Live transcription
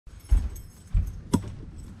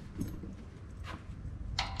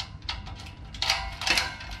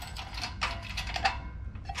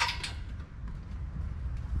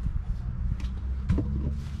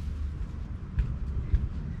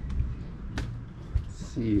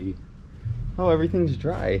see. Oh, everything's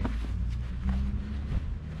dry.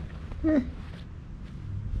 We're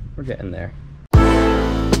getting there.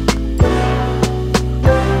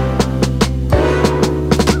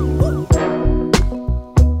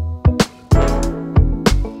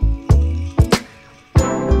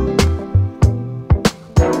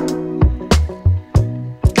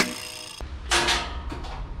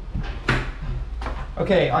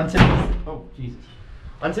 Okay, on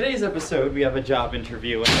today's episode, we have a job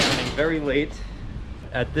interview, and I'm running very late.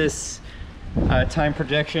 At this time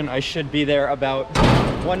projection, I should be there about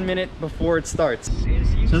 1 minute before it starts.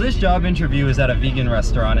 So this job interview is at a vegan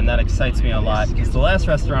restaurant, and that excites me a lot because the last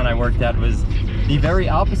restaurant I worked at was the very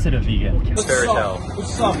opposite of vegan.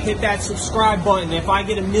 What's up? Hit that subscribe button. If I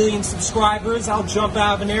get 1 million subscribers, I'll jump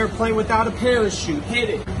out of an airplane without a parachute. Hit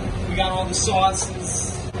it. We got all the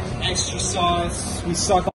sauces, extra sauce. We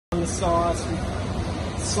suck on the sauce.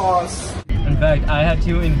 In fact, I had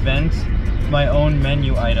to invent my own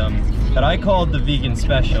menu item that I called the vegan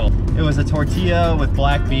special. It was a tortilla with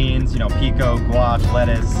black beans, you know, pico, guac,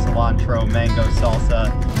 lettuce, cilantro, mango salsa.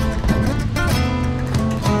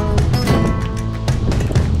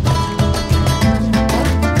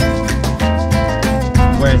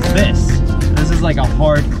 Whereas this is like a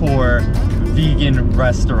hardcore vegan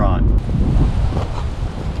restaurant.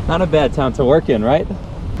 Not a bad town to work in, right?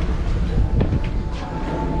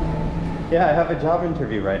 Yeah, I have a job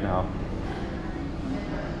interview right now.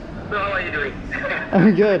 So how are you doing?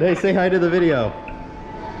 I'm good. Hey, say hi to the video.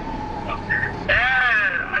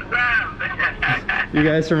 Yeah, what's up? You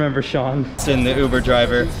guys remember Sean? In the Uber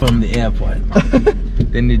driver. From the airport.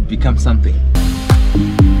 Then it becomes something.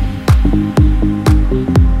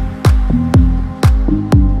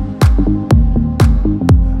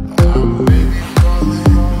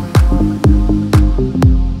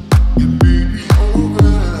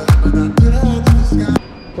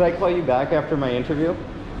 Can I call you back after my interview?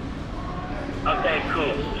 Okay,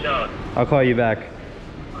 cool, sure. I'll call you back.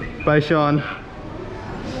 Bye, Sean.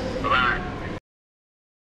 Bye-bye.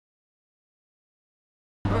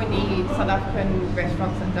 Only South African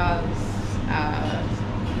restaurants that does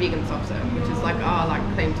vegan soft serve, which is like our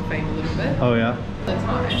claim to fame a little bit. Oh yeah? That's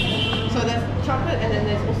nice. So there's chocolate and then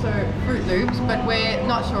there's also Fruit Loops, but we're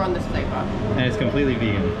not sure on this flavor. And it's completely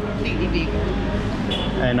vegan. Completely vegan.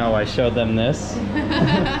 I know, I showed them this.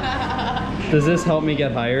 Does this help me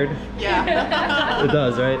get hired? Yeah. It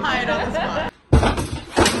does, right? Hired on the spot.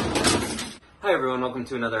 Hi everyone, welcome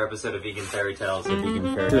to another episode of Vegan Fairy Tales.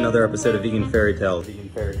 To another episode of Vegan Fairy Tales. Vegan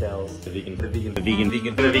Fairy Tales. The vegan.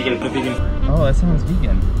 Oh, that sounds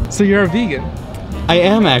vegan. So you're a vegan? I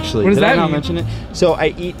am actually. What does Did that I not mean? mention it? So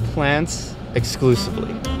I eat plants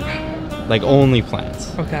exclusively. Like only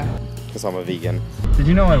plants. Okay. Because I'm a vegan. Did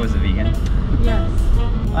you know I was a vegan? Yes.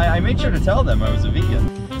 I made sure to tell them I was a vegan.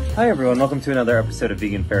 Hi everyone, welcome to another episode of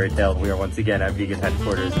Vegan Fairy Tale. We are once again at vegan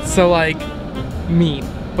headquarters. So like, meat.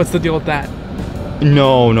 What's the deal with that?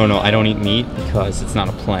 No, I don't eat meat because it's not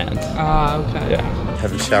a plant. Ah, okay. Yeah.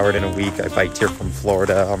 Haven't showered in a week. I biked here from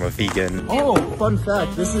Florida. I'm a vegan. Oh, fun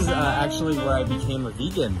fact. This is actually where I became a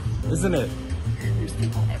vegan, isn't it?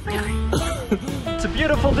 It's a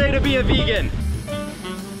beautiful day to be a vegan.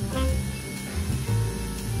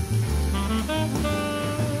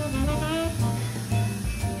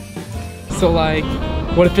 So like,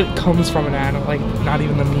 what if it comes from an animal, like not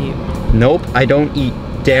even the meat? Nope, I don't eat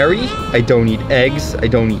dairy. I don't eat eggs. I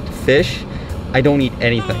don't eat fish. I don't eat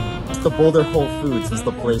anything. The Boulder Whole Foods is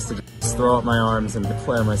the place to just throw up my arms and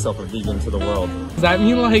declare myself a vegan to the world. Does that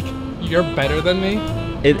mean like, you're better than me?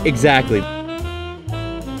 Exactly.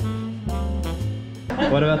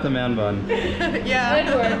 What about the man bun? Yeah. It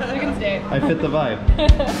works. You can stay. I fit the vibe.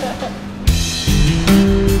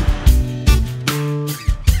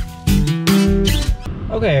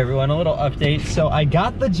 Okay everyone, a little update. So I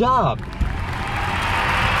got the job.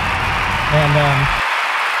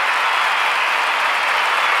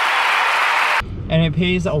 And it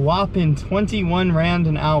pays a whopping 21 Rand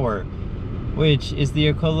an hour, which is the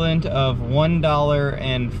equivalent of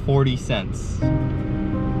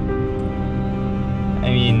 $1.40. I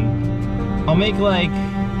mean, I'll make like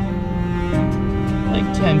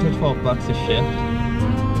 10 to 12 bucks a shift.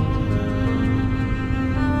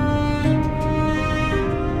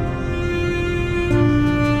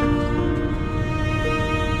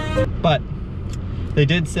 But they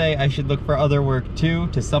did say I should look for other work too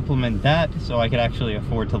to supplement that so I could actually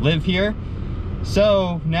afford to live here.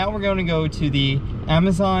 So now we're going to go to the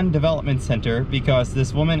Amazon Development Center because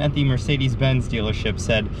this woman at the Mercedes-Benz dealership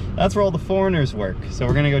said that's where all the foreigners work. So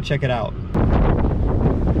we're gonna go check it out.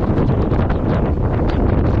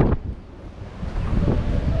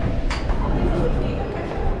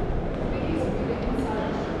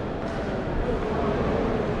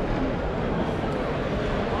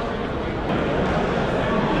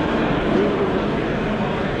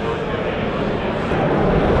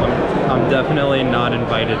 got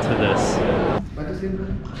invited to this.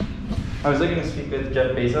 I was looking to speak with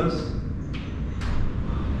Jeff Bezos.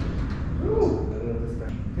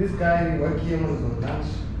 This guy work here on lunch.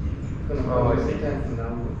 Oh, I see. Time from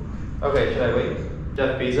now. Okay, should I wait?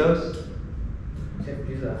 Jeff Bezos? Check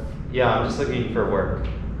visa. Yeah, I'm just looking for work.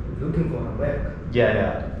 Looking for a work.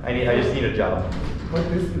 Yeah. I just need a job. What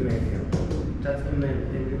is email here? Just email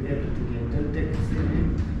everything. Just take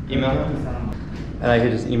CV. Email? And I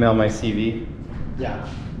could just email my CV. Yeah.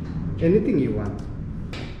 Anything you want.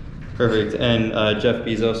 Perfect. And Jeff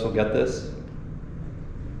Bezos will get this?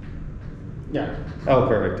 Yeah. Oh,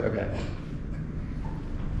 perfect. Okay.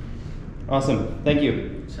 Awesome. Thank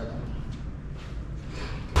you.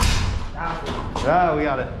 Ah, we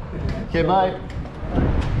got it. Okay, bye.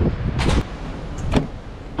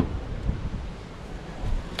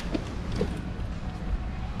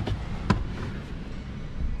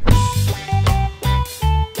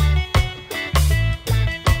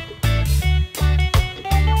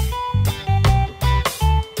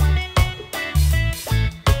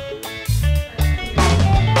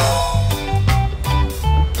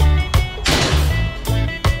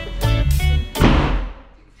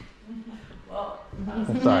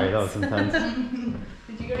 I'm sorry, that was intense.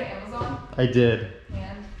 Did you go to Amazon? I did.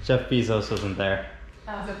 And Jeff Bezos wasn't there.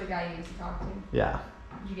 was that the guy you used to talk to? Yeah.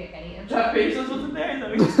 Did you get any info? Jeff Bezos wasn't there, is that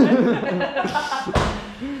what you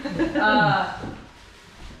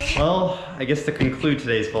said? Well, I guess to conclude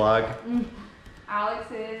today's vlog.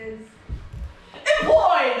 Alex is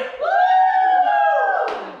Employed!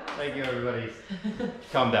 Thank you, everybody.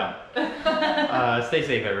 Calm down. Stay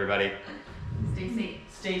safe, everybody. stay safe.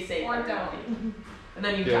 Stay safe. Or don't. And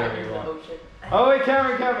then you Do dive whatever you into the want. ocean. Oh wait,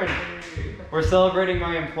 Cameron! We're celebrating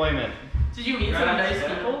my employment. Did you meet some nice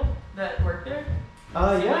people that work there?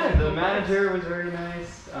 Yeah, the manager was very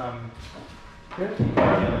nice. The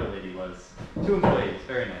other lady was. 2 employees,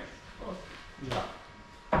 very nice.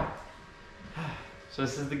 Yeah. So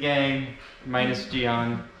this is the gang, minus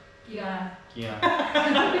Gian. Yeah. Gian.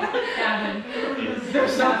 Gavin. They're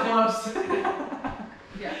so close.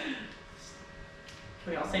 Yeah.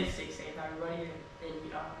 Wait, I'll say stay safe, everybody, and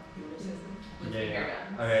unison.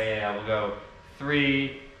 Okay, we'll go.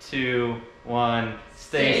 3, 2, 1.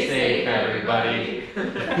 Stay safe, everybody.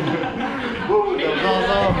 Woo, that was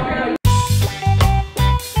awesome.